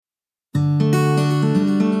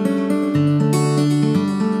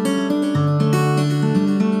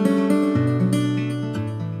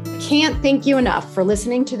thank you enough for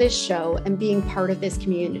listening to this show and being part of this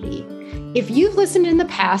community. If you've listened in the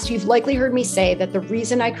past, you've likely heard me say that the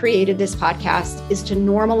reason I created this podcast is to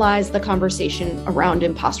normalize the conversation around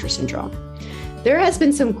imposter syndrome. There has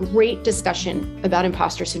been some great discussion about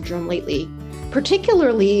imposter syndrome lately,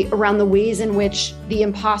 particularly around the ways in which the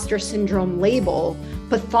imposter syndrome label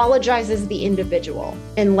pathologizes the individual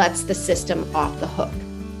and lets the system off the hook.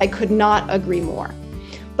 I could not agree more.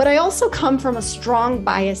 But I also come from a strong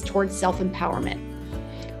bias towards self-empowerment.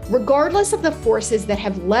 Regardless of the forces that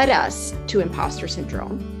have led us to imposter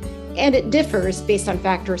syndrome, and it differs based on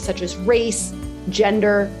factors such as race,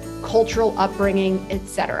 gender, cultural upbringing,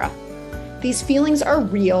 etc. These feelings are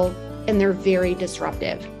real and they're very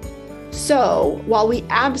disruptive. So, while we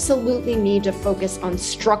absolutely need to focus on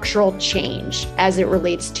structural change as it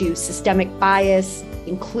relates to systemic bias,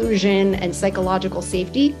 inclusion, and psychological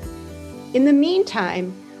safety, in the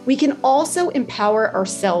meantime, we can also empower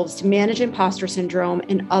ourselves to manage imposter syndrome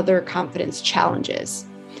and other confidence challenges.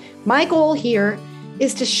 My goal here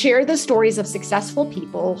is to share the stories of successful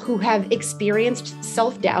people who have experienced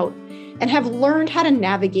self-doubt and have learned how to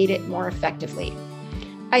navigate it more effectively.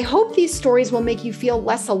 I hope these stories will make you feel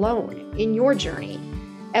less alone in your journey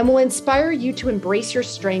and will inspire you to embrace your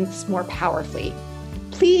strengths more powerfully.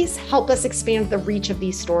 Please help us expand the reach of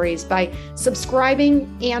these stories by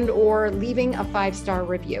subscribing and/or leaving a 5-star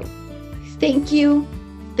review. Thank you,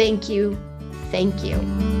 thank you, thank you.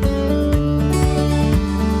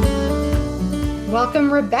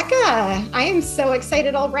 Welcome, Rebecca. I am so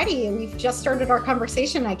excited already, and we've just started our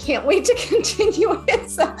conversation. I can't wait to continue it.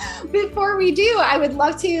 So before we do, I would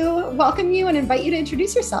love to welcome you and invite you to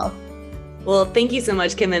introduce yourself. Well, thank you so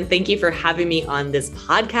much, Kim, and thank you for having me on this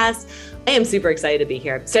podcast. I am super excited to be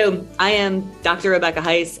here. So I am Dr. Rebecca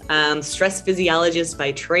Heiss, stress physiologist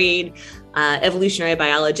by trade, evolutionary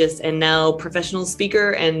biologist, and now professional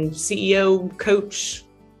speaker and CEO coach.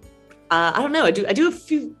 I don't know. I do a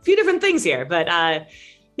few different things here, but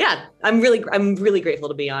yeah, I'm really grateful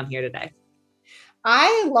to be on here today.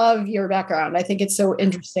 I love your background. I think it's so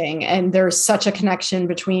interesting, and there's such a connection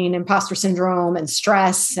between imposter syndrome and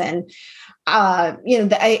stress, and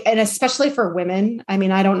and especially for women. I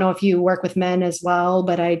mean, I don't know if you work with men as well,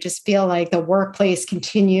 but I just feel like the workplace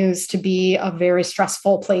continues to be a very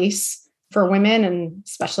stressful place for women, and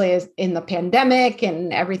especially as in the pandemic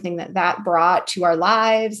and everything that brought to our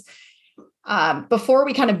lives. Before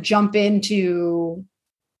we kind of jump into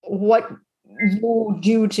what you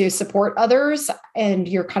do to support others and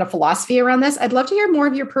your kind of philosophy around this, I'd love to hear more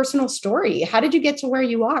of your personal story. How did you get to where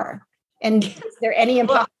you are? And is there any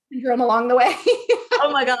imposter syndrome along the way?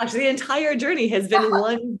 Oh my gosh, the entire journey has been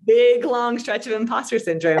one big, long stretch of imposter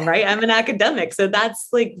syndrome, right? I'm an academic, so that's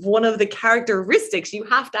like one of the characteristics you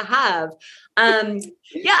have to have.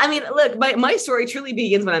 Yeah, I mean, look, my story truly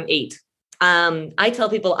begins when I'm 8. I tell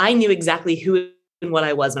people I knew exactly who and what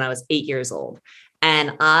I was when I was 8 years old.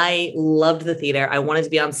 And I loved the theater. I wanted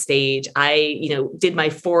to be on stage. I, did my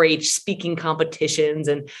 4-H speaking competitions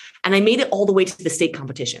and I made it all the way to the state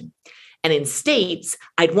competition. And in states,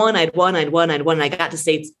 I'd won. And I got to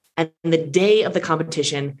states. And the day of the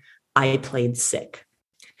competition, I played sick.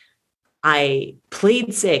 I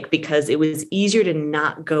played sick because it was easier to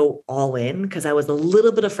not go all in because I was a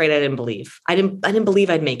little bit afraid. I didn't believe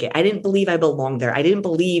I'd make it. I didn't believe I belonged there. I didn't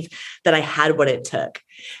believe that I had what it took.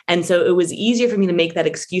 And so it was easier for me to make that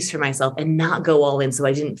excuse for myself and not go all in so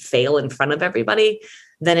I didn't fail in front of everybody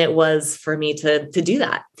than it was for me to do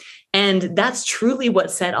that. And that's truly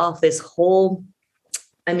what set off this whole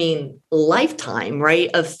lifetime, right?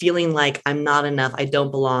 Of feeling like I'm not enough. I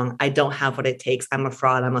don't belong. I don't have what it takes. I'm a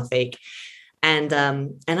fraud. I'm a fake. And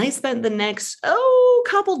I spent the next,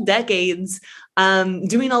 couple decades,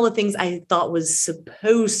 doing all the things I thought I was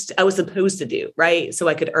supposed to do, right? So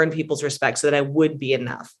I could earn people's respect so that I would be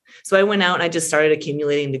enough. So I went out and I just started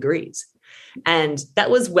accumulating degrees. And that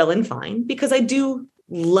was well and fine because I do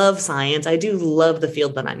love science. I do love the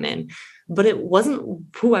field that I'm in. But it wasn't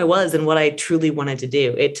who I was and what I truly wanted to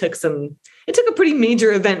do. It took a pretty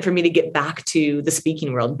major event for me to get back to the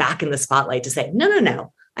speaking world, back in the spotlight to say,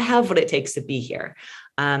 no, I have what it takes to be here.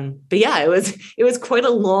 But yeah, it was quite a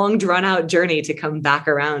long, drawn out journey to come back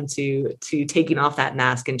around to taking off that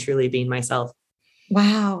mask and truly being myself.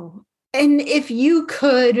 Wow. And if you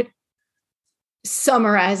could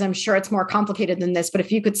summarize, I'm sure it's more complicated than this, but if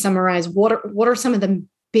you could summarize, what are some of the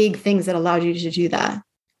big things that allowed you to do that?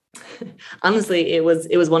 Honestly, it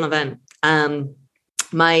was one event.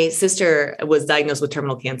 My sister was diagnosed with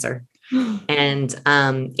terminal cancer. And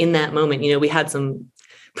in that moment, we had some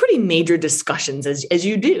pretty major discussions as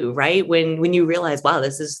you do, right? When you realize, wow,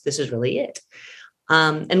 this is really it.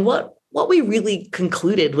 And what what we really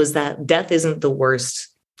concluded was that death isn't the worst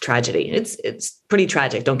tragedy. It's pretty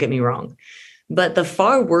tragic, don't get me wrong. But the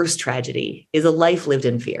far worse tragedy is a life lived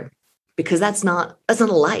in fear, because that's not a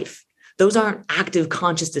life. Those aren't active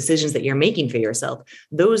conscious decisions that you're making for yourself.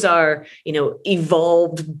 Those are,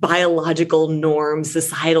 evolved biological norms,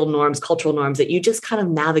 societal norms, cultural norms that you just kind of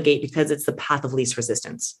navigate because it's the path of least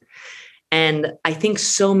resistance. And I think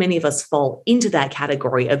so many of us fall into that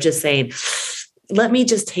category of just saying, let me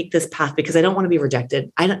just take this path because I don't want to be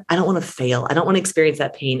rejected. I don't want to fail. I don't want to experience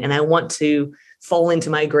that pain. And I want to fall into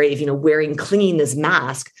my grave, clinging this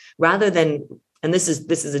mask rather than, and this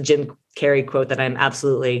is a Jim Carrey quote that I'm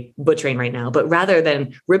absolutely butchering right now, but rather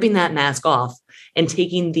than ripping that mask off and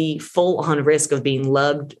taking the full on risk of being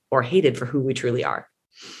loved or hated for who we truly are.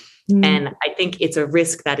 Mm. And I think it's a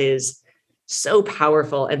risk that is so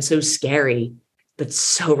powerful and so scary, but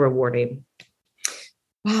so rewarding.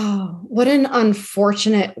 Wow. What an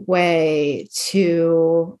unfortunate way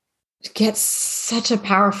to get such a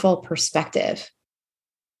powerful perspective.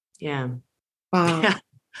 Yeah. Wow.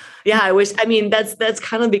 Yeah. That's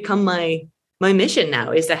kind of become my mission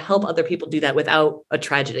now, is to help other people do that without a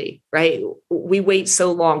tragedy, right? We wait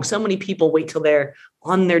so long. So many people wait till they're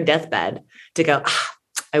on their deathbed to go,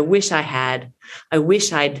 I wish I'd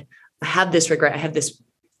have this regret. I have this.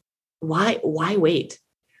 Why wait?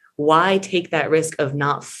 Why take that risk of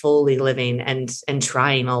not fully living and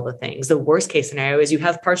trying all the things? The worst case scenario is you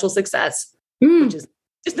have partial success, which is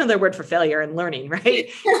just another word for failure and learning,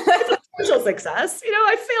 right? Partial success.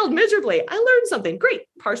 I failed miserably. I learned something. Great.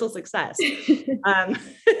 Partial success. I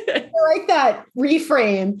like that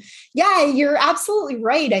reframe. Yeah, you're absolutely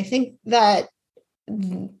right. I think that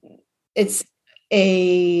it's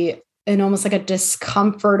an almost like a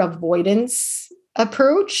discomfort avoidance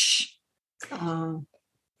approach.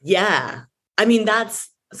 Yeah.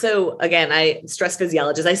 So again, I stress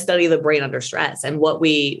physiologist, I study the brain under stress. And what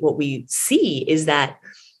we see is that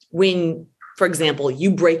when, for example, you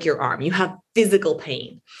break your arm, you have physical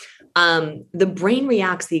pain. The brain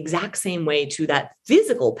reacts the exact same way to that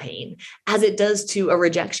physical pain as it does to a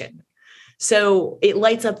rejection. So it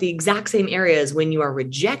lights up the exact same areas when you are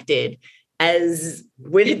rejected as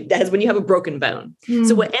when you have a broken bone.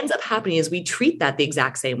 So what ends up happening is we treat that the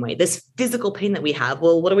exact same way. This physical pain that we have,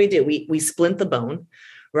 well, what do? We splint the bone,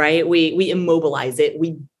 right? We immobilize it.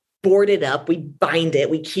 We board it up. We bind it.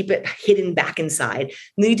 We keep it hidden back inside. And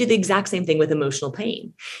then you do the exact same thing with emotional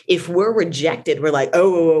pain. If we're rejected, we're like,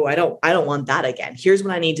 oh, I don't want that again. Here's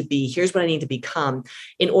what I need to be. Here's what I need to become.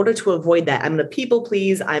 In order to avoid that, I'm going to people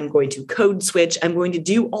please. I'm going to code switch. I'm going to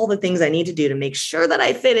do all the things I need to do to make sure that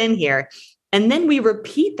I fit in here. And then we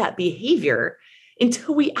repeat that behavior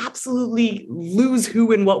until we absolutely lose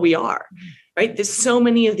who and what we are, right? There's so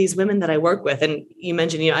many of these women that I work with. And you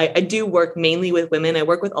mentioned, I do work mainly with women. I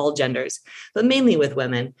work with all genders, but mainly with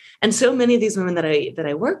women. And so many of these women that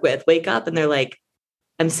I work with wake up and they're like,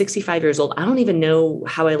 I'm 65 years old. I don't even know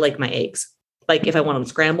how I like my eggs. Like if I want them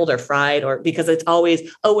scrambled or fried, or because it's always,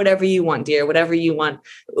 whatever you want, dear, whatever you want,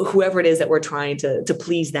 whoever it is that we're trying to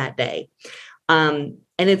please that day.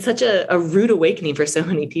 And it's such a rude awakening for so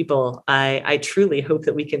many people. I truly hope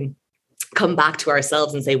that we can come back to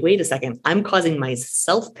ourselves and say, wait a second, I'm causing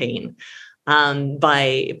myself pain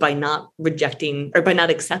by not rejecting or by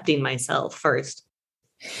not accepting myself first.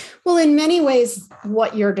 Well, in many ways,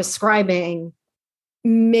 what you're describing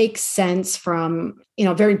makes sense from,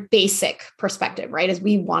 very basic perspective, right? As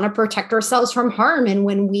we want to protect ourselves from harm. And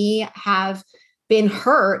when we have been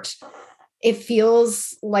hurt, it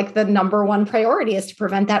feels like the number one priority is to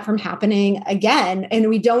prevent that from happening again. And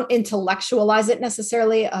we don't intellectualize it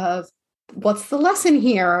necessarily of what's the lesson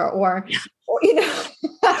here or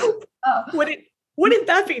wouldn't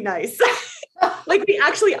that be nice? Like we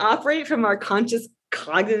actually operate from our conscious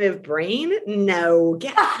cognitive brain? No,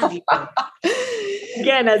 get out of here.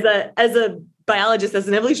 Again, as a biologist, as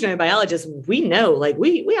an evolutionary biologist, we know like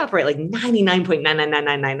we operate like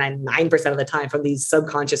 99.99999% of the time from these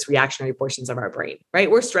subconscious reactionary portions of our brain, right?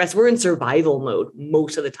 We're stressed. We're in survival mode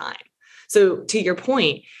most of the time. So to your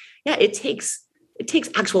point, yeah, it takes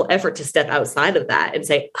actual effort to step outside of that and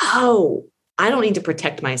say, oh, I don't need to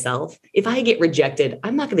protect myself. If I get rejected,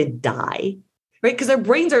 I'm not going to die. Right? Because our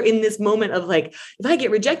brains are in this moment of like, if I get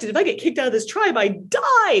rejected, if I get kicked out of this tribe, I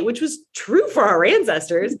die, which was true for our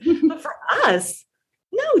ancestors. But for us,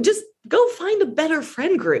 no, just go find a better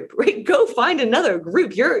friend group, right? Go find another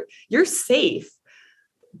group. You're safe,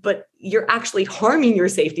 but you're actually harming your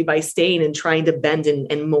safety by staying and trying to bend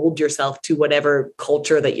and mold yourself to whatever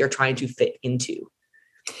culture that you're trying to fit into.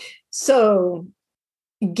 So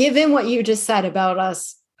given what you just said about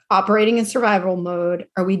us operating in survival mode,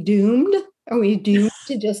 are we doomed? Are we doomed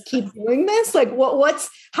to just keep doing this? Like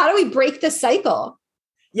how do we break the cycle?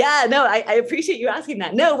 Yeah, no, I appreciate you asking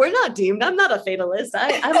that. No, we're not doomed. I'm not a fatalist.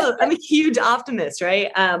 I'm a huge optimist,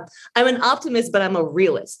 right? I'm an optimist, but I'm a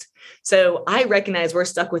realist. So I recognize we're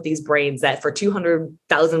stuck with these brains that for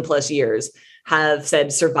 200,000 plus years have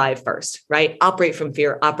said survive first, right? Operate from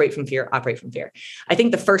fear, operate from fear, operate from fear. I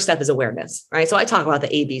think the first step is awareness, right? So I talk about the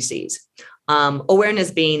ABCs.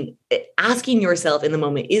 Awareness being asking yourself in the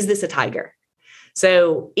moment, is this a tiger?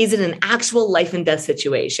 So is it an actual life and death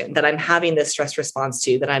situation that I'm having this stress response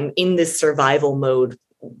to, that I'm in this survival mode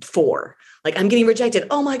for? Like I'm getting rejected.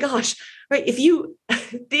 Oh my gosh, right? The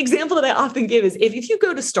example that I often give is if you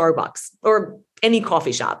go to Starbucks or any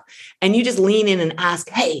coffee shop and you just lean in and ask,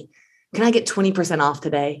 hey, can I get 20% off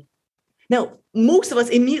today? Now, most of us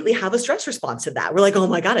immediately have a stress response to that. We're like, oh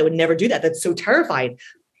my God, I would never do that. That's so terrifying.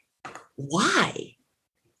 Why?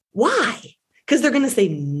 Because they're going to say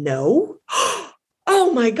no.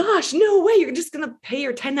 Oh my gosh, no way. You're just going to pay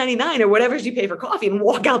your $10.99 or whatever you pay for coffee and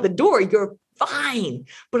walk out the door. You're fine.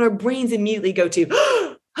 But our brains immediately go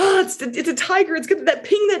to, it's a tiger. It's going to that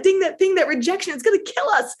ping, that ding, that thing, that rejection. It's going to kill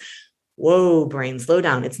us. Whoa, brain, slow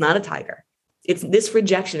down. It's not a tiger. This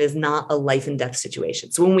rejection is not a life and death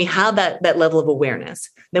situation. So when we have that level of awareness,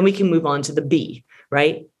 then we can move on to the B,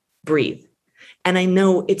 right? Breathe. And I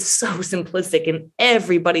know it's so simplistic and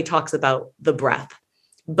everybody talks about the breath.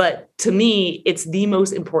 But to me, it's the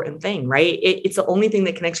most important thing, right? It's the only thing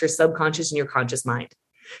that connects your subconscious and your conscious mind,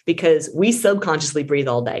 because we subconsciously breathe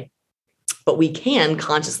all day, but we can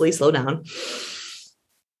consciously slow down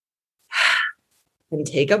and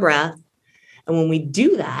take a breath. And when we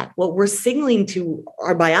do that, what we're signaling to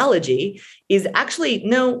our biology is actually,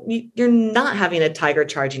 no, you're not having a tiger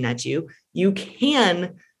charging at you. You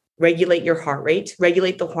can regulate your heart rate,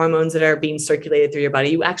 regulate the hormones that are being circulated through your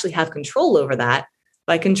body. You actually have control over that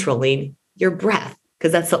by controlling your breath,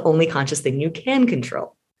 because that's the only conscious thing you can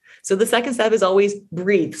control. So the second step is always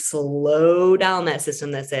breathe, slow down that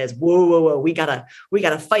system that says, whoa, we gotta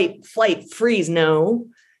fight, flight, freeze. No,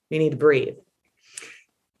 we need to breathe.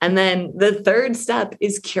 And then the third step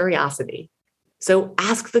is curiosity. So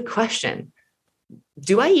ask the question,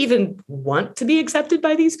 do I even want to be accepted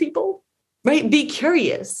by these people? Right? Be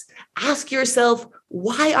curious. Ask yourself,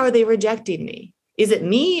 why are they rejecting me? Is it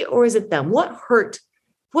me or is it them? What hurt?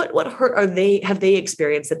 What hurt have they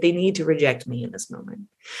experienced that they need to reject me in this moment?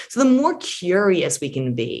 So the more curious we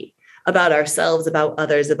can be about ourselves, about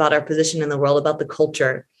others, about our position in the world, about the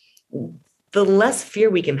culture, the less fear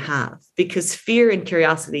we can have, because fear and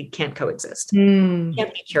curiosity can't coexist. You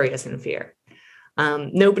can't be curious and fear.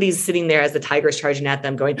 Nobody's sitting there as the tiger's charging at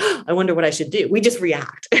them going, oh, I wonder what I should do. We just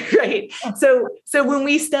react, right? So when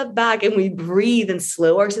we step back and we breathe and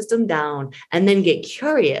slow our system down and then get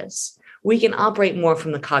curious, we can operate more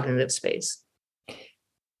from the cognitive space.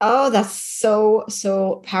 Oh, that's so,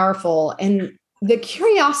 so powerful. And the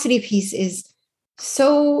curiosity piece is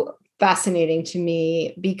so fascinating to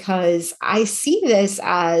me, because I see this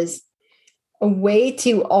as a way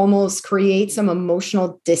to almost create some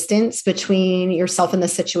emotional distance between yourself and the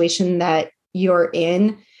situation that you're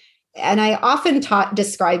in. And I often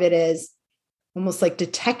describe it as almost like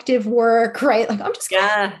detective work, right? Like I'm just going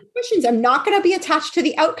to ask questions. I'm not going to be attached to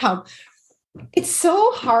the outcome. It's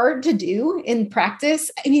so hard to do in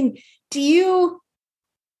practice. I mean, do you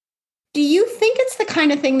think it's the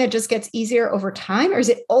kind of thing that just gets easier over time, or is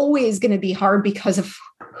it always going to be hard because of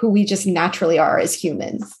who we just naturally are as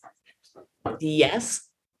humans? Yes.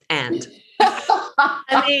 And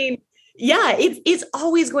I mean, yeah, it's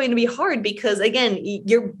always going to be hard because, again,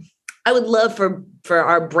 I would love for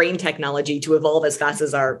our brain technology to evolve as fast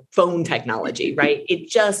as our phone technology, right?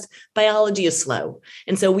 Biology is slow.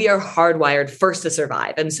 And so we are hardwired first to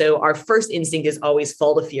survive. And so our first instinct is always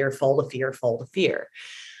fall to fear, fall to fear, fall to fear.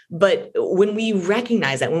 But when we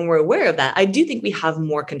recognize that, when we're aware of that, I do think we have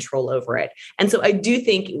more control over it. And so I do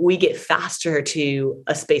think we get faster to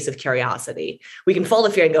a space of curiosity. We can fall to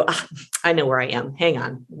fear and go, I know where I am. Hang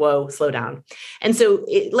on. Whoa, slow down. And so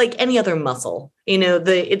like any other muscle,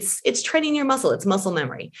 it's training your muscle. It's muscle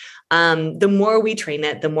memory. The more we train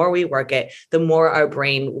it, the more we work it, the more our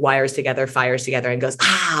brain wires together, fires together and goes,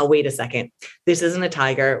 wait a second. This isn't a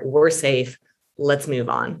tiger. We're safe. Let's move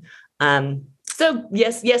on. So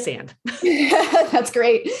yes, and. That's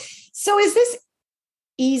great. So is this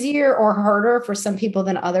easier or harder for some people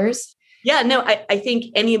than others? Yeah, no, I think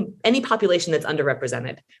any population that's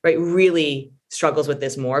underrepresented, right, really struggles with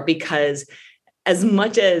this more, because as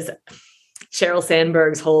much as Sheryl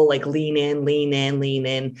Sandberg's whole like lean in,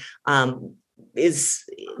 is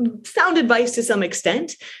sound advice to some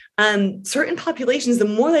extent. Certain populations, the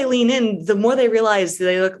more they lean in, the more they realize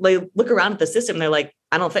they look around at the system. They're like,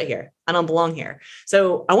 I don't fit here. I don't belong here.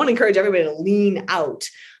 So I want to encourage everybody to lean out.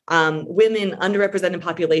 Women, underrepresented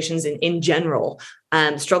populations in general,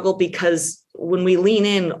 struggle because when we lean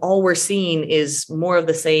in, all we're seeing is more of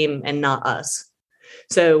the same and not us.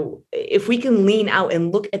 So if we can lean out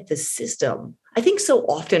and look at the system, I think so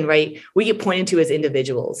often, right, we get pointed to as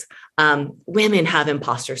individuals. Women have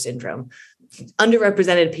imposter syndrome.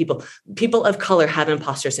 Underrepresented people of color have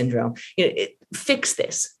imposter syndrome. Fix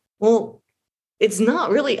this. Well, it's not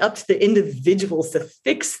really up to the individuals to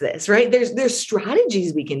fix this, right? There's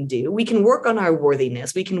strategies we can do. We can work on our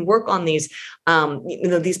worthiness. We can work on these,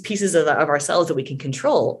 these pieces of ourselves that we can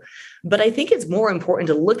control. But I think it's more important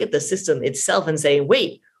to look at the system itself and say,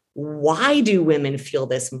 wait, why do women feel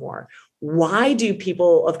this more? Why do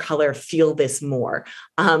people of color feel this more?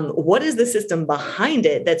 What is the system behind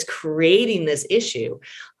it that's creating this issue?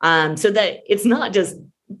 So that it's not just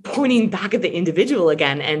pointing back at the individual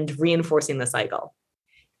again and reinforcing the cycle.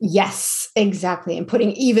 Yes, exactly. And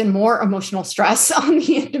putting even more emotional stress on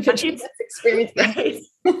the individual that's experiencing it.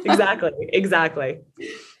 Right. Exactly.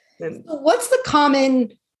 What's the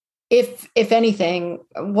common, if anything,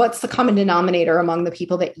 what's the common denominator among the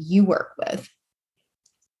people that you work with?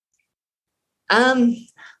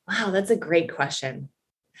 Wow, that's a great question.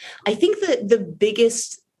 I think that the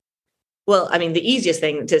easiest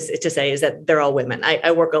thing to say is that they're all women.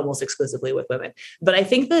 I work almost exclusively with women, but I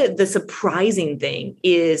think the surprising thing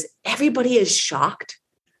is everybody is shocked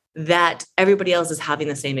that everybody else is having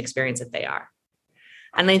the same experience that they are.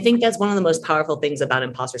 And I think that's one of the most powerful things about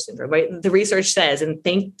imposter syndrome, right? The research says, and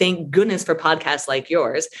thank goodness for podcasts like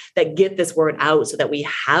yours that get this word out so that we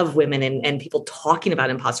have women and people talking about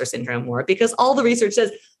imposter syndrome more, because all the research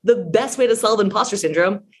says the best way to solve imposter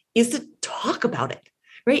syndrome is to talk about it.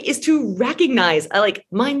 Right, is to recognize, like,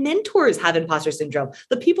 my mentors have imposter syndrome.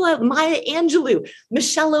 The people at Maya Angelou,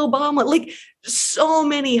 Michelle Obama, like so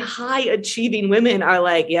many high achieving women are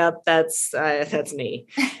like, yep, that's me.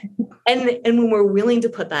 And when we're willing to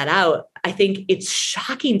put that out, I think it's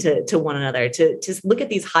shocking to one another to look at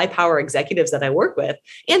these high power executives that I work with,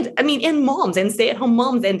 and moms and stay at home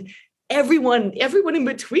moms and everyone in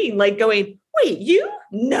between, like going, wait, you?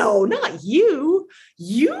 No, not you.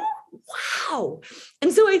 You? Wow.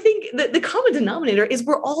 And so I think that the common denominator is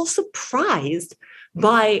we're all surprised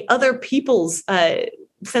by other people's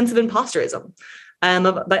sense of imposterism,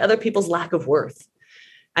 by other people's lack of worth.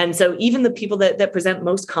 And so even the people that present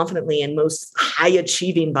most confidently and most high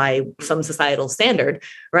achieving by some societal standard,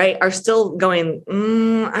 right, are still going,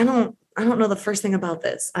 I don't know the first thing about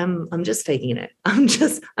this. I'm just faking it.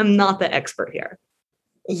 I'm not the expert here.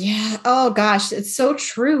 Yeah. Oh gosh, it's so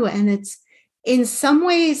true. And it's in some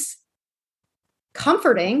ways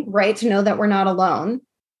comforting, right, to know that we're not alone.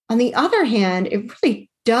 On the other hand, it really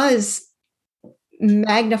does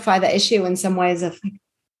magnify the issue in some ways of like,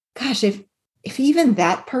 gosh, if even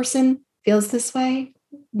that person feels this way.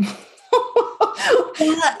 Yeah,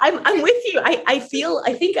 I'm with you.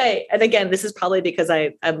 And again, this is probably because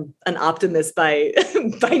I'm an optimist by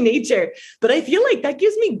nature, but I feel like that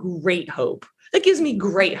gives me great hope. That gives me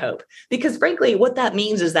great hope, because frankly, what that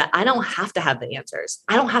means is that I don't have to have the answers.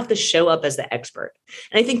 I don't have to show up as the expert.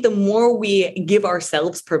 And I think the more we give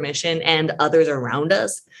ourselves permission and others around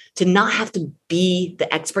us to not have to be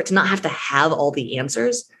the expert, to not have to have all the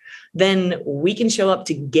answers, then we can show up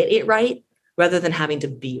to get it right rather than having to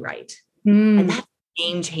be right. And that's a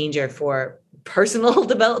game changer for personal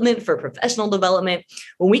development, for professional development.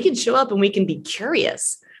 When we can show up and we can be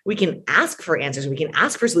curious, we can ask for answers. We can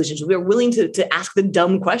ask for solutions. We are willing to ask the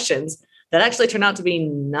dumb questions that actually turn out to be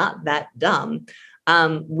not that dumb.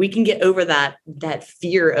 We can get over that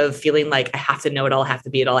fear of feeling like I have to know it all, I have to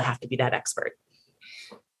be it all, I have to be that expert.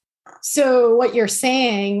 So what you're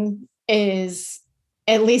saying is,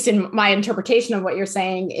 at least in my interpretation of what you're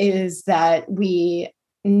saying, is that we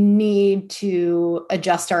need to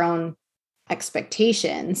adjust our own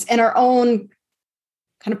expectations and our own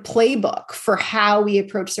kind of playbook for how we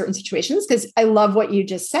approach certain situations. Because I love what you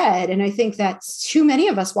just said. And I think that too many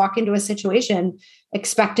of us walk into a situation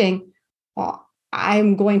expecting, well,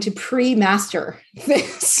 I'm going to pre-master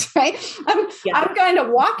this, right? I'm going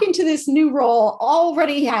to walk into this new role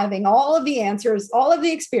already having all of the answers, all of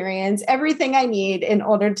the experience, everything I need in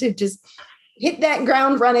order to just hit that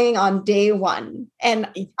ground running on day one. And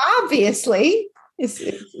obviously, it's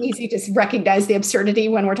easy to recognize the absurdity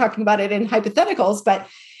when we're talking about it in hypotheticals, but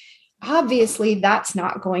obviously that's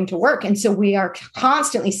not going to work. And so we are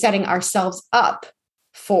constantly setting ourselves up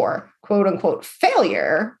for quote unquote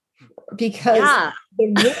failure because the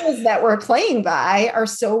rules that we're playing by are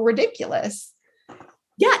so ridiculous.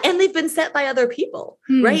 Yeah. And they've been set by other people,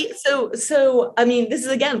 right? So, I mean, this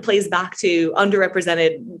is, again, plays back to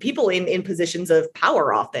underrepresented people in positions of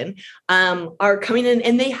power often are coming in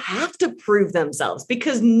and they have to prove themselves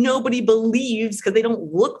because nobody believes, because they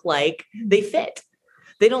don't look like they fit.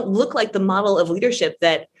 They don't look like the model of leadership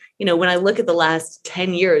that, when I look at the last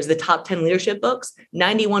 10 years, the top 10 leadership books,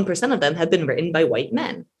 91% of them have been written by white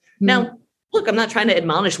men. Now, look, I'm not trying to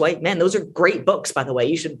admonish white men. Those are great books, by the way.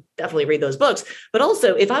 You should definitely read those books. But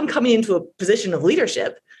also, if I'm coming into a position of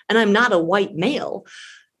leadership and I'm not a white male,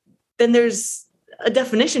 then there's a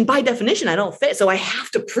definition. By definition, I don't fit. So I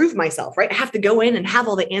have to prove myself, right? I have to go in and have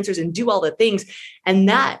all the answers and do all the things. And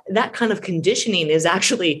that kind of conditioning is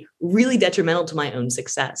actually really detrimental to my own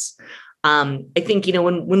success. I think,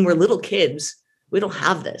 when we're little kids, we don't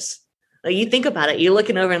have this. Like, you think about it, you're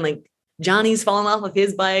looking over and like, Johnny's falling off of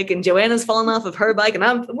his bike and Joanna's falling off of her bike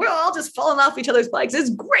and we're all just falling off each other's bikes.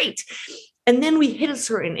 It's great. And then we hit a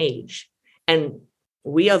certain age, and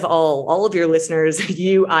we have all of your listeners,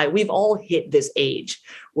 we've all hit this age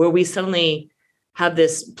where we suddenly have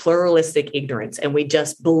this pluralistic ignorance and we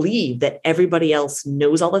just believe that everybody else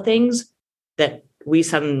knows all the things that we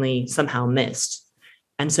suddenly somehow missed.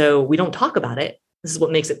 And so we don't talk about it. This is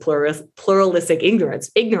what makes it pluralistic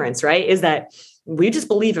ignorance, right? Is that we just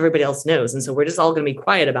believe everybody else knows. And so we're just all going to be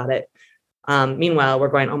quiet about it. Meanwhile, we're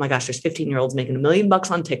going, oh my gosh, there's 15-year-olds making $1 million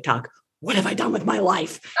on TikTok. What have I done with my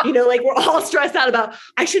life? Like, we're all stressed out about,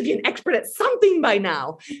 I should be an expert at something by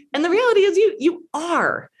now. And the reality is you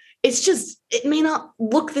are. It's just, it may not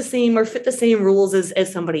look the same or fit the same rules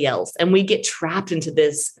as somebody else. And we get trapped into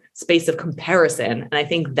this space of comparison. And I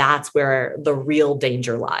think that's where the real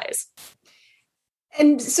danger lies.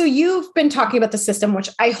 And so you've been talking about the system, which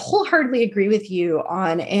I wholeheartedly agree with you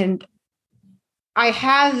on. And I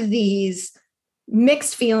have these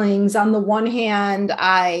mixed feelings. On the one hand,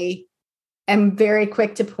 I am very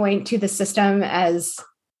quick to point to the system as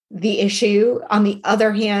the issue. On the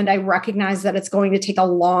other hand, I recognize that it's going to take a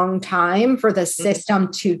long time for the system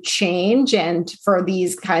to change and for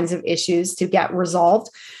these kinds of issues to get resolved.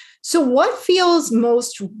 So what feels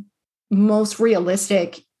most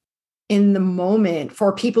realistic in the moment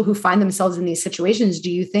for people who find themselves in these situations?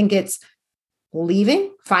 Do you think it's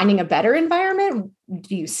leaving, finding a better environment?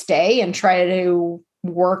 Do you stay and try to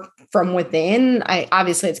work from within?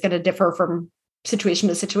 Obviously it's going to differ from situation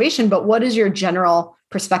to situation, but what is your general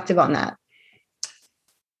perspective on that?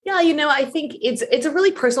 Yeah, I think it's a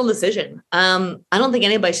really personal decision. I don't think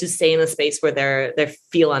anybody should stay in a space where they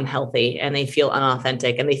feel unhealthy and they feel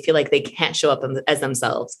unauthentic and they feel like they can't show up as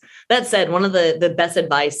themselves. That said, one of the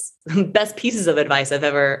best pieces of advice I've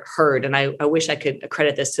ever heard, and I wish I could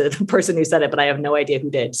accredit this to the person who said it, but I have no idea who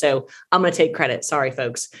did. So I'm going to take credit. Sorry,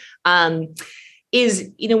 folks. Is,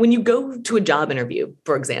 when you go to a job interview,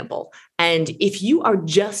 for example, and if you are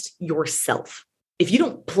just yourself, if you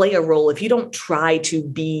don't play a role, if you don't try to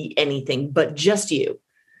be anything but just you,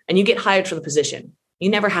 and you get hired for the position, you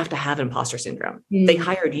never have to have imposter syndrome. They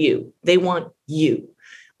hired you. They want you,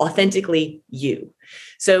 authentically you.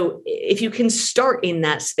 So if you can start in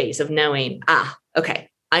that space of knowing, okay,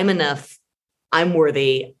 I'm enough, I'm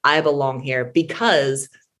worthy, I belong here because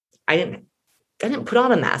I didn't put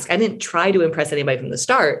on a mask. I didn't try to impress anybody from the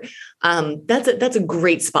start. That's a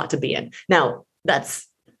great spot to be in. Now, that's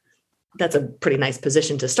a pretty nice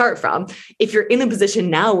position to start from. If you're in a position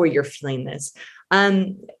now where you're feeling this,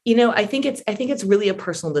 I think it's really a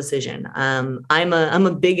personal decision. I'm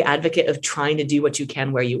a big advocate of trying to do what you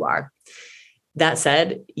can where you are. That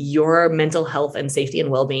said, your mental health and safety and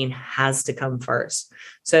well-being has to come first.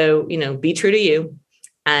 So, be true to you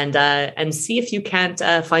and see if you can't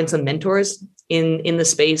find some mentors in the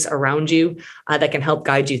space around you that can help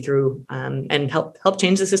guide you through and help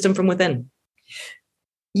change the system from within.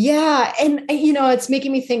 Yeah. And, it's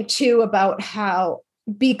making me think too about how,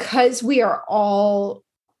 because we are all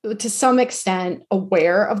to some extent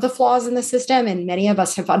aware of the flaws in the system, and many of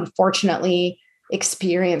us have unfortunately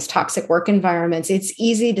experienced toxic work environments, it's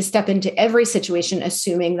easy to step into every situation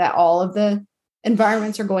assuming that all of the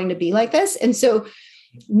environments are going to be like this. And so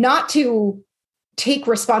not to take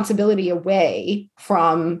responsibility away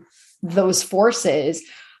from those forces,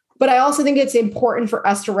 but I also think it's important for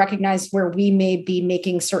us to recognize where we may be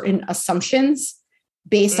making certain assumptions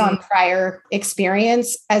based on prior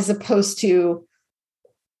experience, as opposed to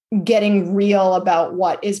getting real about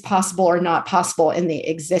what is possible or not possible in the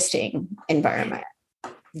existing environment.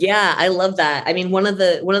 Yeah, I love that. I mean, one of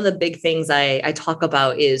the big things I talk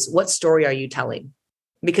about is, what story are you telling?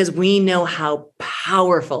 Because we know how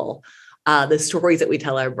powerful the stories that we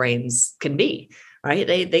tell our brains can be. right?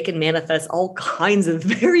 They can manifest all kinds of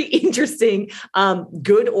very interesting,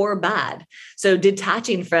 good or bad. So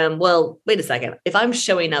detaching from, well, wait a second, if I'm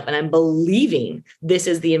showing up and I'm believing this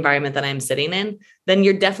is the environment that I'm sitting in, then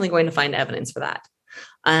you're definitely going to find evidence for that.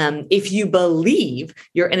 If you believe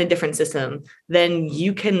you're in a different system, then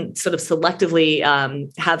you can sort of selectively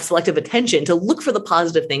have selective attention to look for the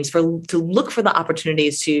positive things, to look for the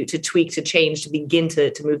opportunities to tweak, to change, to begin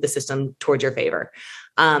to move the system towards your favor.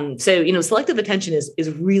 So, selective attention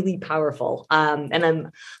is really powerful.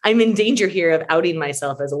 And I'm in danger here of outing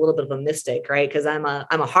myself as a little bit of a mystic, right? Because I'm a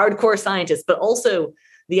hardcore scientist, but also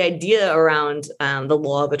the idea around the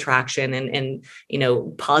law of attraction and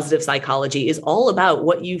positive psychology is all about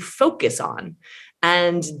what you focus on.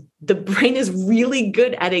 And the brain is really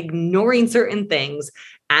good at ignoring certain things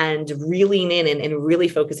and reeling in and really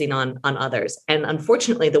focusing on others. And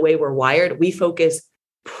unfortunately, the way we're wired, we focus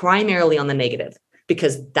primarily on the negative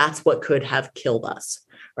because that's what could have killed us,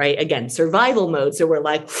 right? Again, survival mode. So we're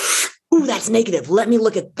like, ooh, that's negative. Let me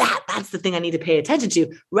look at that. That's the thing I need to pay attention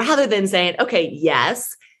to, rather than saying, okay,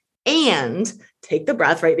 yes, and take the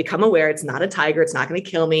breath, right? Become aware. It's not a tiger. It's not going to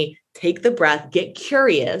kill me. Take the breath, get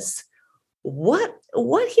curious. What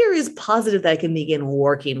here is positive that I can begin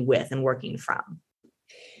working with and working from?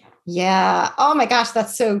 Yeah. Oh my gosh,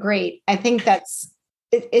 that's so great. I think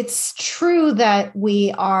it's true that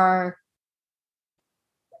we are,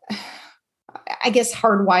 I guess,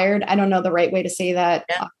 hardwired. I don't know the right way to say that.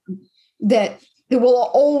 Yeah. That it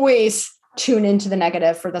will always tune into the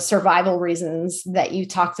negative for the survival reasons that you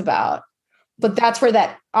talked about. But that's where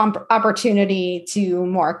that opportunity to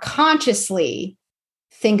more consciously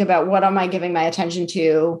think about, what am I giving my attention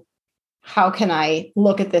to? How can I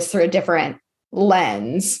look at this through a different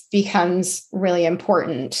lens, becomes really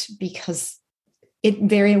important, because it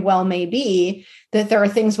very well may be that there are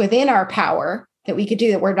things within our power that we could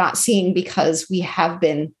do that we're not seeing because we have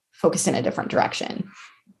been focused in a different direction.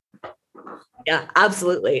 Yeah,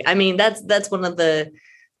 absolutely. I mean, that's one of a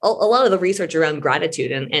lot of the research around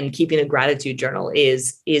gratitude and keeping a gratitude journal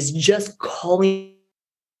is just calling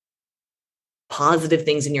positive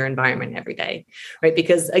things in your environment every day, right?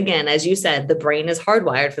 Because again, as you said, the brain is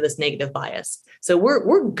hardwired for this negative bias. So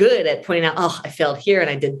we're good at pointing out, oh, I failed here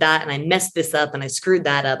and I did that and I messed this up and I screwed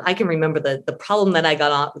that up. I can remember the problem that I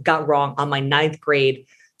got wrong on my 9th grade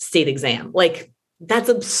state exam. Like, that's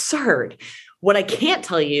absurd. What I can't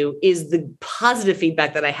tell you is the positive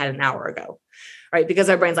feedback that I had an hour ago, right? Because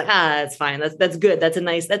our brain's like, it's fine. That's good. That's a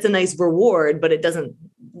nice reward, but it doesn't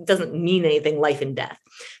mean anything, life and death.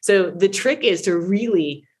 So the trick is to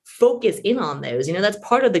really focus in on those. That's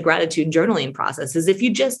part of the gratitude journaling process, is if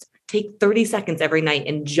you just take 30 seconds every night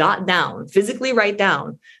and physically write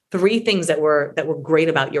down 3 things that were great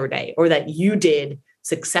about your day, or that you did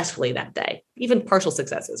successful that day, even partial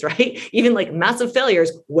successes, right? Even like massive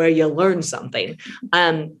failures where you learn something.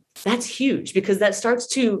 That's huge, because that starts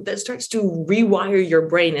to rewire your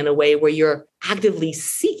brain in a way where you're actively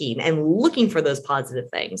seeking and looking for those positive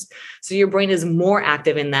things. So your brain is more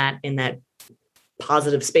active in that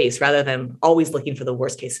positive space, rather than always looking for the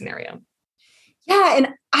worst case scenario. Yeah. And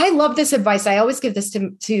I love this advice. I always give this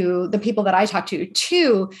to the people that I talk to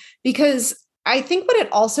too, because I think what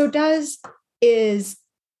it also does is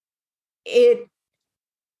it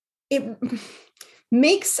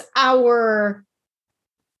makes our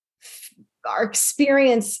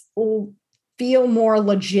experience feel more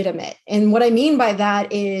legitimate. And what I mean by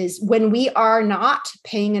that is, when we are not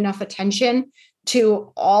paying enough attention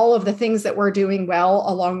to all of the things that we're doing well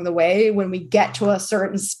along the way, when we get to a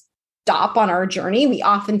certain stop on our journey, we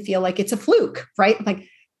often feel like it's a fluke, right? Like,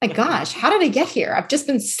 my gosh, how did I get here? I've just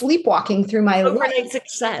been sleepwalking through my overnight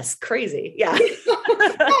success. Crazy. Yeah.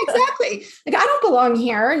 Yeah, exactly. Like, I don't belong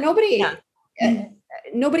here.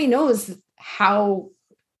 Nobody knows how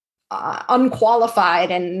unqualified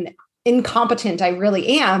and incompetent I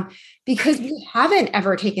really am, because we haven't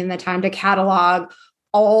ever taken the time to catalog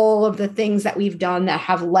all of the things that we've done that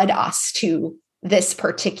have led us to this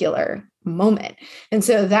particular moment. And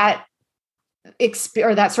so that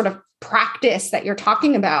sort of practice that you're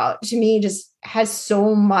talking about, to me, just has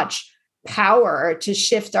so much power to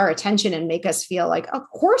shift our attention and make us feel like, of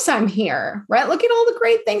course I'm here, right? Look at all the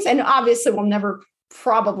great things. And obviously we'll never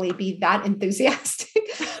probably be that enthusiastic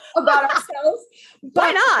about ourselves.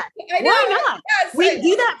 Why not? Why not? Yes, we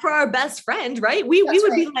do that for our best friend, right? We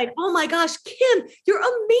would be like, oh my gosh, Kim, you're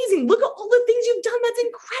amazing. Look at all the things you've done. That's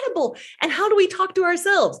incredible. And how do we talk to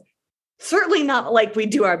ourselves? Certainly not like we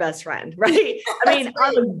do our best friend, right? I mean,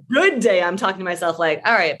 on a good day, I'm talking to myself like,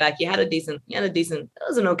 all right, Beck, that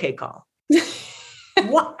was an okay call.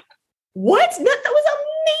 What? That was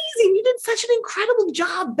amazing. You did such an incredible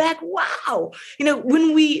job, Beck. Wow.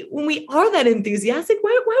 When we are that enthusiastic,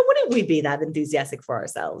 why wouldn't we be that enthusiastic for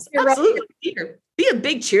ourselves? You're Absolutely. right. Be a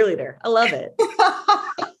big cheerleader. I love it.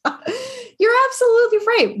 You're absolutely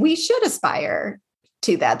right. We should aspire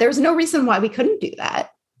to that. There's no reason why we couldn't do that.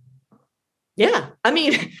 Yeah. I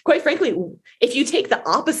mean, quite frankly, if you take the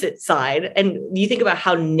opposite side and you think about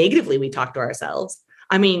how negatively we talk to ourselves,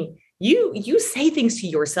 I mean, you say things to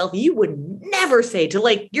yourself you would never say to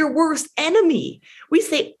like your worst enemy. We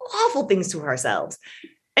say awful things to ourselves.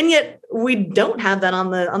 And yet we don't have that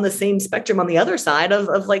on the same spectrum on the other side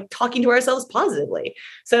of like talking to ourselves positively.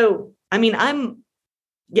 So, I mean, I'm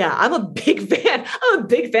a big fan. I'm a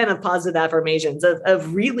big fan of positive affirmations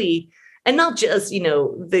of really, and not just,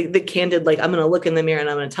 the candid, like, I'm going to look in the mirror and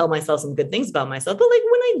I'm going to tell myself some good things about myself. But like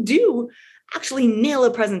when I do actually nail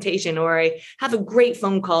a presentation or I have a great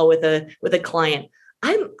phone call with a client,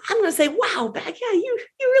 I'm going to say, wow, Beck, yeah, you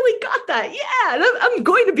really got that. Yeah. And I'm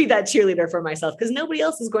going to be that cheerleader for myself because nobody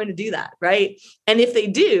else is going to do that. Right. And if they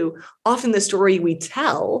do, often the story we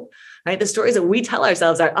tell, right, the stories that we tell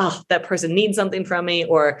ourselves are, oh, that person needs something from me,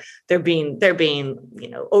 or they're being,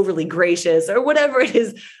 overly gracious or whatever it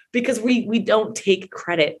is, because we don't take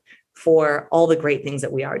credit for all the great things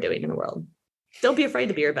that we are doing in the world. Don't be afraid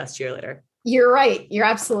to be your best cheerleader. You're right. You're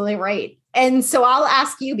absolutely right. And so I'll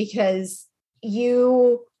ask you, because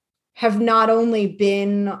you have not only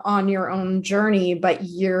been on your own journey, but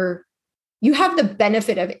you have the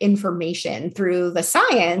benefit of information through the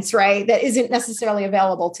science, right? That isn't necessarily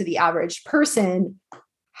available to the average person.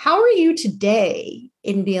 How are you today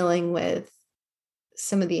in dealing with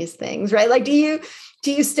some of these things, right? Like, do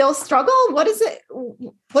you still struggle? What's Sure.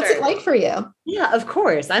 it like for you? Yeah, of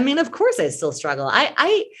course. I mean, of course I still struggle.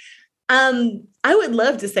 I would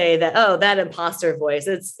love to say that, oh, that imposter voice,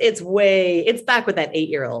 it's back with that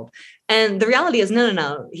 8-year-old. And the reality is,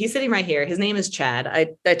 no. He's sitting right here. His name is Chad.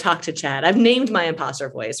 I talked to Chad. I've named my imposter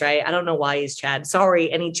voice, right? I don't know why he's Chad.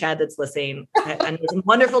 Sorry, any Chad that's listening. I know some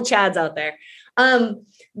wonderful Chads out there.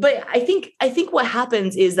 But I think what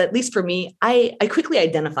happens is that, at least for me, I quickly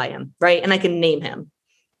identify him, right? And I can name him.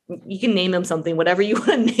 You can name him something, whatever you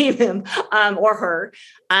want to name him, or her,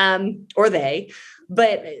 or they.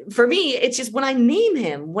 But for me, it's just when I name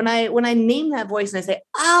him, when I name that voice and I say,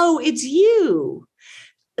 oh, it's you,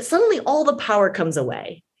 suddenly all the power comes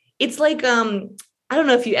away. It's like, I don't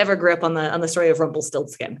know if you ever grew up on the story of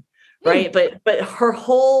Rumpelstiltskin, right? But her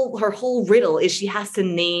whole riddle is she has to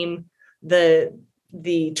name the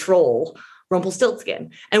troll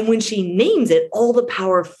Rumpelstiltskin. And when she names it, all the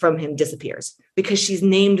power from him disappears because she's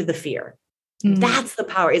named the fear. Mm-hmm. That's the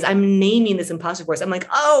power, is I'm naming this imposter voice. I'm like,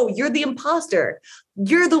 oh, you're the imposter.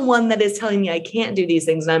 You're the one that is telling me I can't do these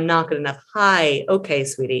things and I'm not good enough. Hi. Okay,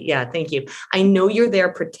 sweetie. Yeah, thank you. I know you're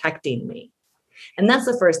there protecting me. And that's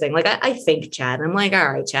the first thing. Like I thank Chad. I'm like,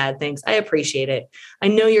 all right, Chad, thanks. I appreciate it. I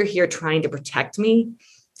know you're here trying to protect me.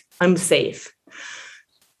 I'm safe.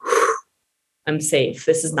 I'm safe.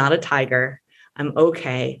 This is not a tiger. I'm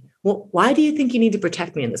okay. Well, why do you think you need to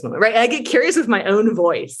protect me in this moment? Right? I get curious with my own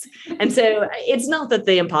voice. And so it's not that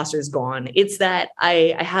the imposter is gone. It's that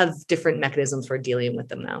I have different mechanisms for dealing with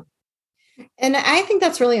them now. And I think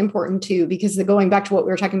that's really important too, because going back to what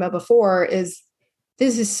we were talking about before, is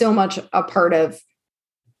this is so much a part of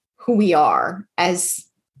who we are as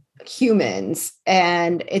humans.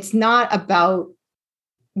 And it's not about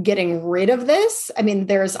getting rid of this. I mean,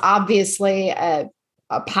 there's obviously a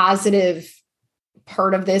positive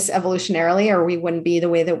part of this evolutionarily, or we wouldn't be the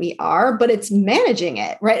way that we are, but it's managing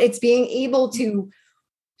it, right? It's being able to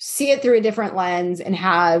see it through a different lens and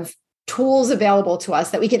have tools available to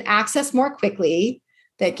us that we can access more quickly,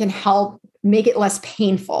 that can help make it less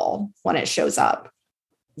painful when it shows up.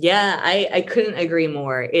 Yeah, I couldn't agree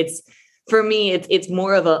more. For me, it's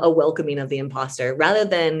more of a welcoming of the imposter rather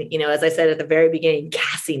than, as I said at the very beginning,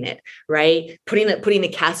 gassing it, right? Putting a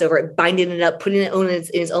cast over it, binding it up, putting it in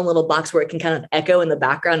its own little box where it can kind of echo in the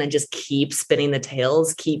background and just keep spinning the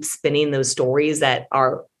tales, keep spinning those stories that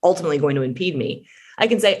are ultimately going to impede me. I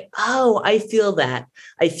can say, oh, I feel that.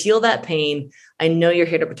 I feel that pain. I know you're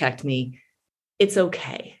here to protect me. It's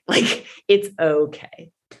okay. Like, it's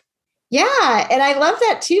okay. Yeah. And I love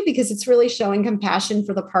that too, because it's really showing compassion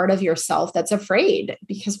for the part of yourself that's afraid,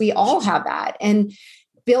 because we all have that, and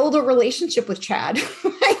build a relationship with Chad.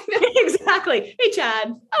 Exactly. Hey,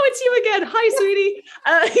 Chad. Oh, it's you again. Hi, sweetie.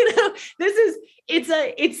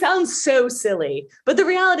 It sounds so silly, but the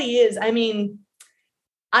reality is, I mean,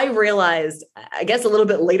 I realized, I guess a little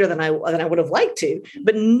bit later than I would have liked to,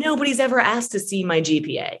 but nobody's ever asked to see my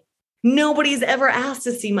GPA. Nobody's ever asked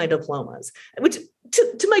to see my diplomas, which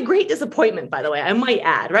to my great disappointment, by the way, I might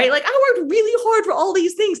add, right? Like I worked really hard for all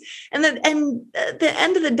these things. And at the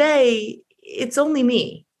end of the day, it's only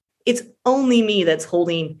me. It's only me that's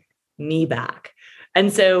holding me back.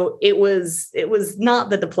 And so it was not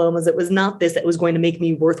the diplomas. It was not this that was going to make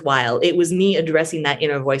me worthwhile. It was me addressing that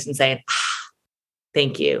inner voice and saying,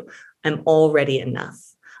 thank you. I'm already enough.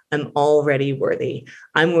 I'm already worthy.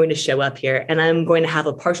 I'm going to show up here and I'm going to have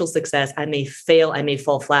a partial success. I may fail. I may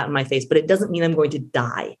fall flat on my face, but it doesn't mean I'm going to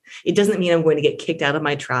die. It doesn't mean I'm going to get kicked out of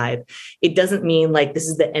my tribe. It doesn't mean like this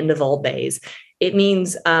is the end of all days. It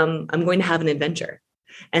means I'm going to have an adventure.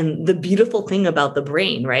 And the beautiful thing about the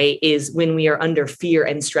brain, right, is when we are under fear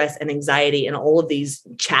and stress and anxiety and all of these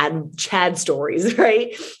Chad stories,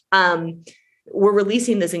 right, we're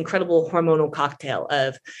releasing this incredible hormonal cocktail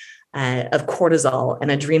of cortisol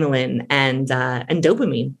and adrenaline and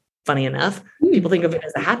dopamine. Funny enough, people think of it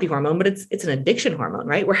as a happy hormone, but it's an addiction hormone,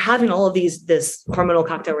 right? We're having all of this hormonal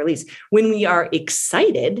cocktail release. When we are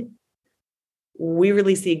excited, we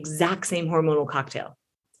release the exact same hormonal cocktail.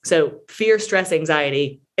 So fear, stress,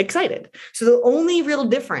 anxiety, excited. So the only real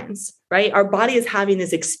difference, right? Our body is having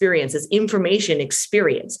this experience, this information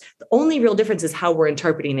experience. The only real difference is how we're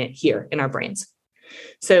interpreting it here in our brains.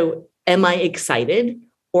 So am I excited?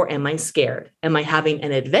 Or am I scared? Am I having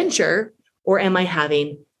an adventure or am I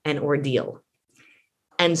having an ordeal?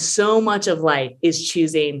 And so much of life is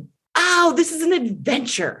choosing, this is an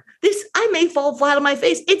adventure. I may fall flat on my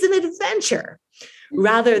face. It's an adventure,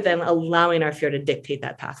 rather than allowing our fear to dictate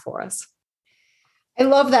that path for us. I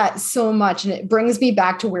love that so much. And it brings me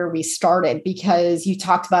back to where we started, because you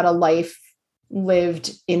talked about a life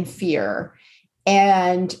lived in fear.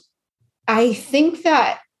 And I think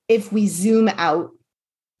that if we zoom out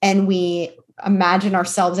and we imagine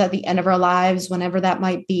ourselves at the end of our lives, whenever that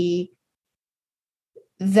might be,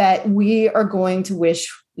 that we are going to wish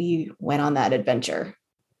we went on that adventure,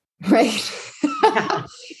 right? Yeah.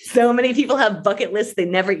 So many people have bucket lists they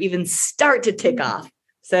never even start to tick off.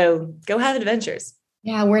 So go have adventures.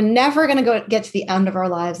 Yeah, we're never going to get to the end of our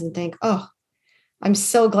lives and think, oh, I'm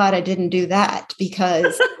so glad I didn't do that,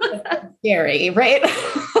 because it's scary, right?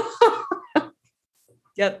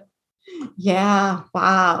 Yep. Yeah.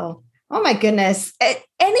 Wow. Oh my goodness.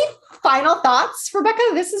 Any final thoughts, Rebecca?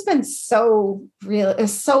 This has been so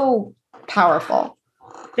powerful.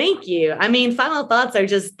 Thank you. I mean, final thoughts are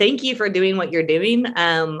just thank you for doing what you're doing.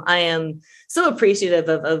 I am so appreciative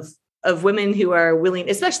of women who are willing,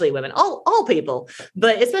 especially women, all people,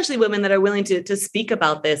 but especially women that are willing to speak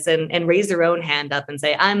about this and raise their own hand up and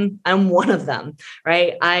say, I'm one of them,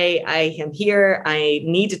 right? I am here. I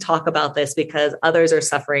need to talk about this because others are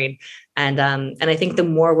suffering. And I think the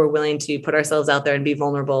more we're willing to put ourselves out there and be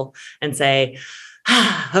vulnerable and say,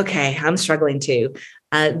 okay, I'm struggling too,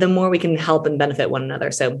 the more we can help and benefit one another.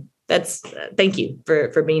 So thank you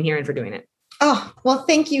for being here and for doing it. Oh, well,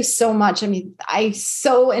 thank you so much. I mean, I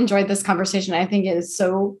so enjoyed this conversation. I think it is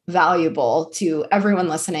so valuable to everyone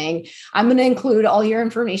listening. I'm going to include all your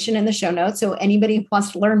information in the show notes. So anybody who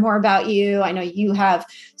wants to learn more about you, I know you have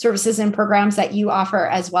services and programs that you offer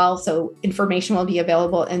as well. So information will be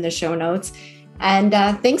available in the show notes. And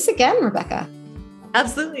thanks again, Rebecca.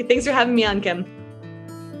 Absolutely. Thanks for having me on, Kim.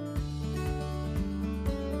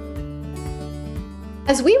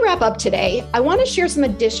 As we wrap up today, I want to share some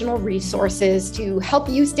additional resources to help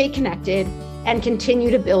you stay connected and continue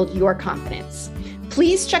to build your confidence.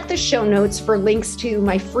 Please check the show notes for links to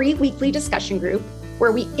my free weekly discussion group,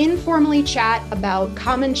 where we informally chat about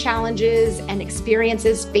common challenges and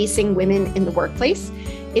experiences facing women in the workplace.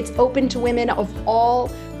 It's open to women of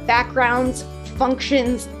all backgrounds,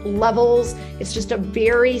 functions, levels. It's just a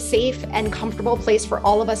very safe and comfortable place for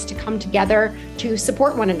all of us to come together to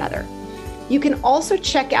support one another. You can also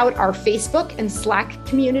check out our Facebook and Slack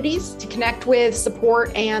communities to connect with,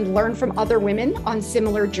 support, and learn from other women on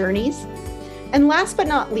similar journeys. And last but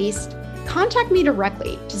not least, contact me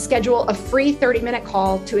directly to schedule a free 30-minute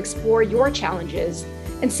call to explore your challenges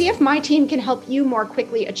and see if my team can help you more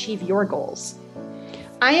quickly achieve your goals.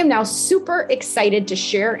 I am now super excited to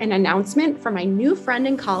share an announcement from my new friend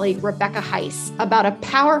and colleague, Rebecca Heiss, about a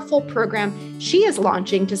powerful program she is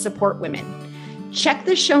launching to support women. Check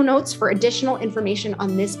the show notes for additional information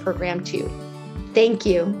on this program too. Thank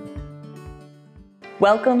you.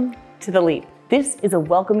 Welcome to The Leap. This is a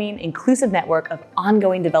welcoming, inclusive network of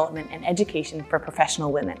ongoing development and education for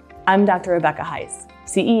professional women. I'm Dr. Rebecca Heiss,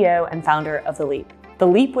 CEO and founder of The Leap. The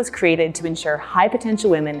Leap was created to ensure high potential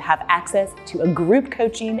women have access to a group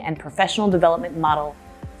coaching and professional development model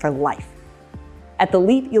for life. At The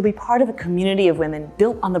Leap, you'll be part of a community of women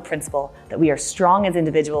built on the principle that we are strong as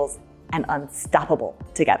individuals and unstoppable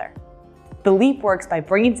together. The Leap works by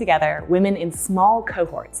bringing together women in small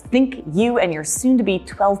cohorts. Think you and your soon-to-be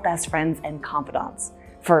 12 best friends and confidants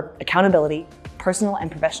for accountability, personal and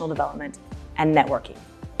professional development, and networking.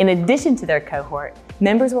 In addition to their cohort,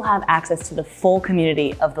 members will have access to the full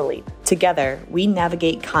community of The Leap. Together, we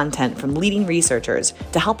navigate content from leading researchers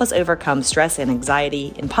to help us overcome stress and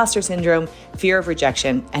anxiety, imposter syndrome, fear of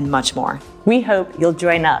rejection, and much more. We hope you'll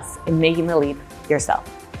join us in making the leap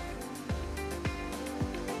yourself.